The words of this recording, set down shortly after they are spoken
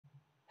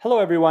Hello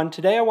everyone,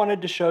 today I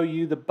wanted to show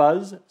you the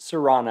Buzz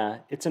Cerena.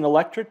 It's an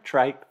electric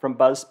trike from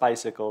Buzz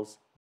Bicycles.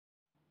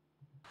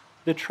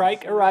 The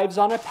trike arrives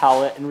on a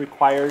pallet and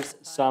requires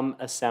some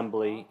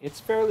assembly. It's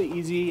fairly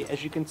easy.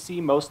 As you can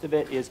see, most of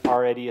it is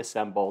already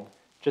assembled.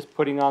 Just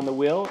putting on the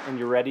wheel and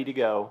you're ready to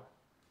go.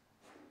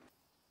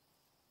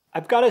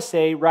 I've got to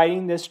say,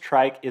 riding this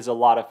trike is a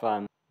lot of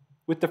fun.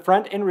 With the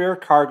front and rear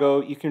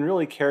cargo, you can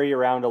really carry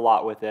around a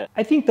lot with it.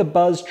 I think the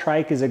Buzz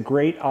trike is a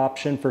great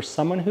option for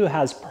someone who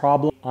has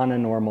problems on a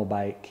normal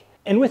bike.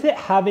 And with it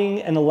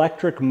having an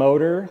electric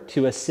motor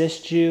to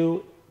assist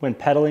you when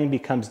pedaling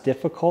becomes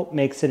difficult,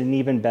 makes it an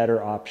even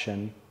better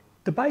option.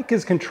 The bike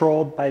is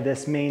controlled by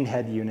this main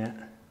head unit.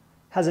 It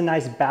has a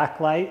nice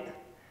backlight.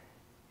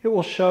 It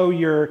will show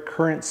your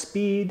current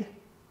speed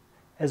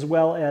as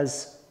well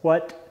as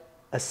what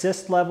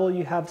assist level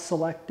you have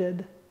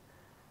selected,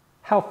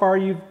 how far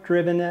you've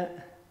driven it,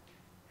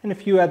 and a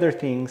few other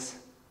things.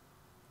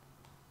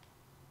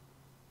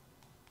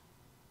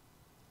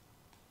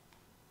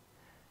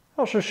 It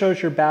also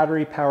shows your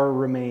battery power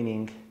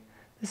remaining.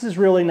 This is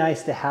really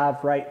nice to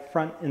have right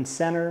front and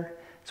center,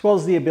 as well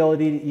as the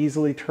ability to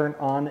easily turn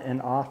on and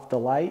off the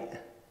light.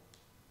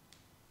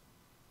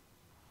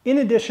 In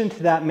addition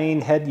to that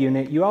main head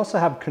unit, you also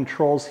have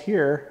controls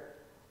here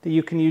that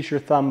you can use your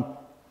thumb.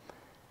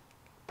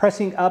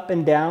 Pressing up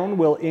and down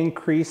will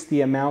increase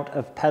the amount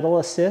of pedal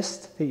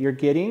assist that you're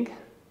getting.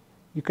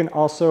 You can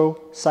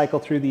also cycle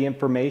through the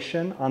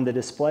information on the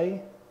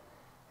display,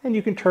 and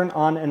you can turn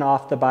on and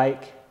off the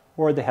bike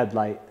or the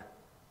headlight.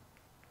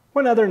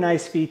 One other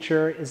nice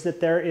feature is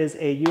that there is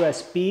a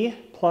USB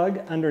plug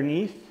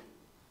underneath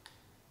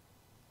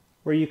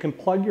where you can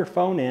plug your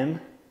phone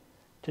in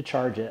to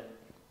charge it.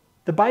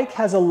 The bike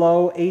has a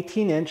low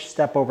 18-inch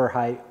step-over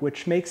height,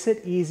 which makes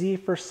it easy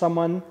for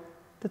someone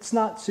that's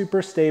not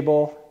super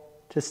stable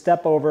to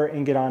step over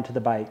and get onto the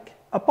bike.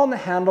 Up on the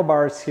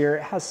handlebars here,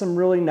 it has some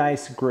really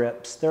nice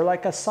grips. They're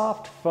like a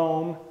soft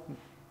foam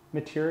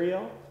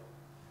material.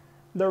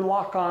 They're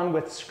lock-on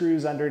with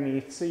screws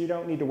underneath, so you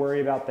don't need to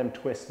worry about them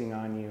twisting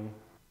on you.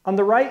 On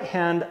the right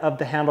hand of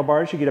the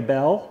handlebars, you get a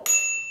bell.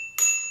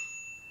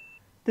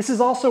 This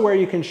is also where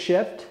you can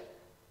shift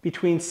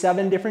between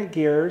 7 different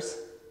gears.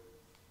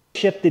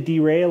 Shift the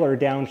derailleur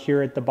down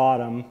here at the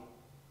bottom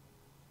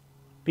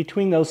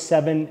between those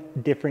 7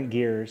 different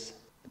gears.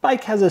 The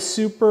bike has a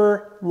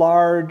super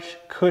large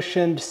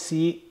cushioned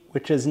seat,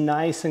 which is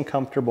nice and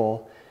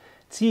comfortable.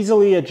 It's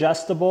easily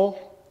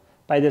adjustable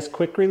by this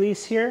quick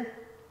release here.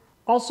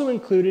 Also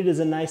included is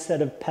a nice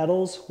set of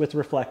pedals with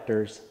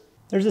reflectors.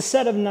 There's a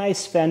set of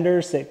nice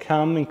fenders that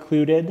come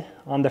included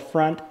on the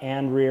front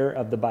and rear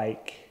of the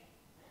bike.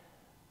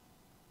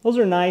 Those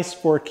are nice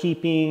for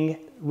keeping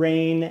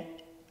rain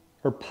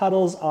or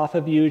puddles off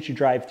of you as you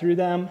drive through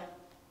them.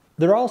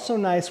 They're also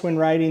nice when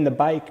riding the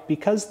bike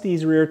because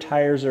these rear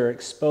tires are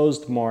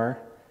exposed more,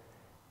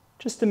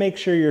 just to make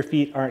sure your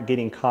feet aren't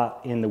getting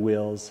caught in the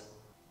wheels.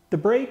 The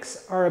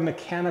brakes are a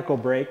mechanical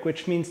brake,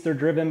 which means they're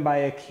driven by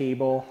a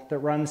cable that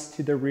runs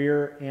to the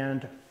rear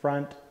and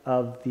front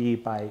of the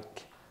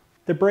bike.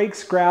 The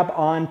brakes grab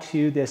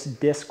onto this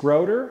disc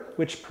rotor,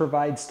 which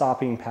provides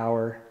stopping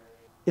power.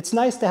 It's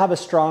nice to have a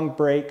strong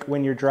brake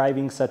when you're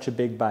driving such a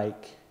big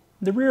bike.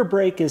 The rear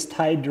brake is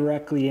tied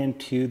directly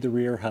into the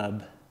rear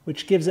hub,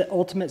 which gives it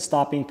ultimate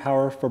stopping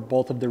power for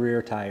both of the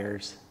rear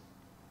tires.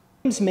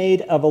 It's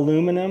made of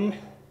aluminum.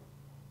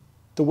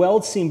 The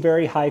welds seem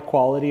very high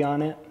quality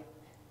on it.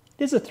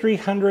 It is a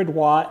 300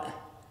 watt,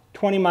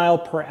 20 mile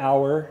per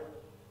hour,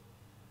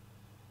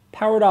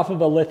 powered off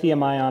of a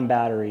lithium-ion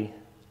battery.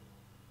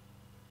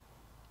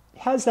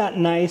 It has that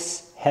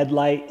nice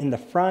headlight in the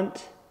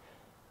front,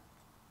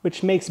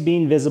 which makes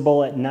being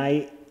visible at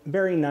night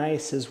very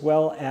nice, as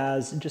well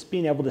as just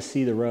being able to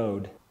see the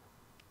road.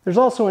 There's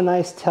also a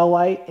nice tail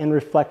light and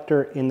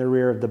reflector in the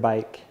rear of the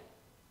bike.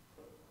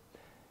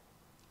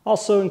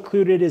 Also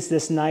included is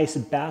this nice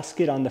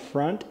basket on the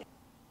front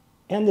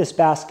and this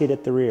basket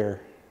at the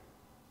rear.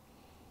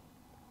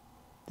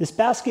 This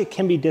basket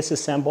can be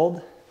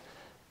disassembled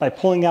by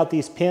pulling out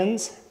these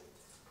pins,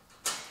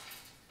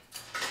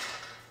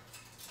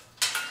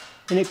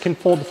 and it can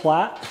fold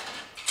flat.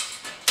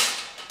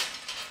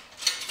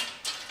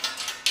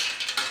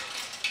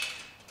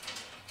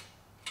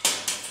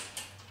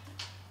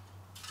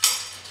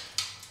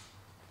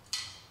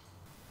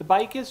 The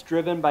bike is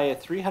driven by a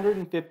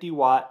 350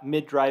 watt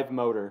mid-drive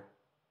motor.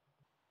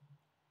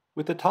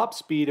 With a top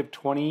speed of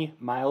 20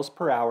 miles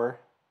per hour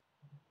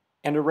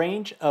and a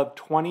range of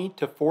 20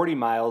 to 40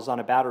 miles on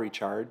a battery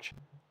charge,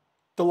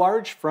 the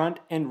large front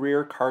and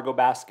rear cargo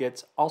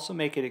baskets also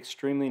make it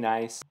extremely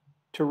nice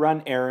to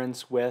run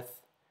errands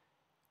with.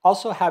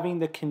 Also, having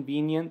the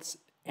convenience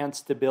and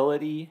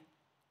stability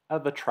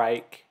of a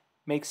trike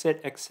makes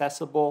it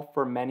accessible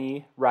for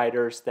many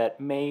riders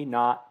that may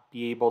not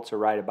be able to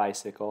ride a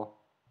bicycle.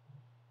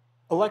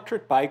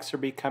 Electric bikes are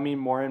becoming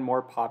more and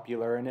more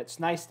popular, and it's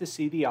nice to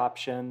see the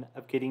option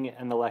of getting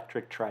an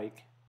electric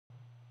trike.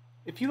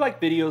 If you like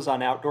videos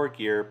on outdoor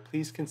gear,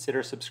 please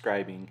consider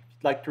subscribing. If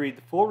you'd like to read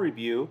the full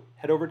review,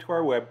 head over to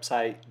our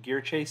website,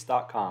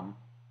 GearChase.com.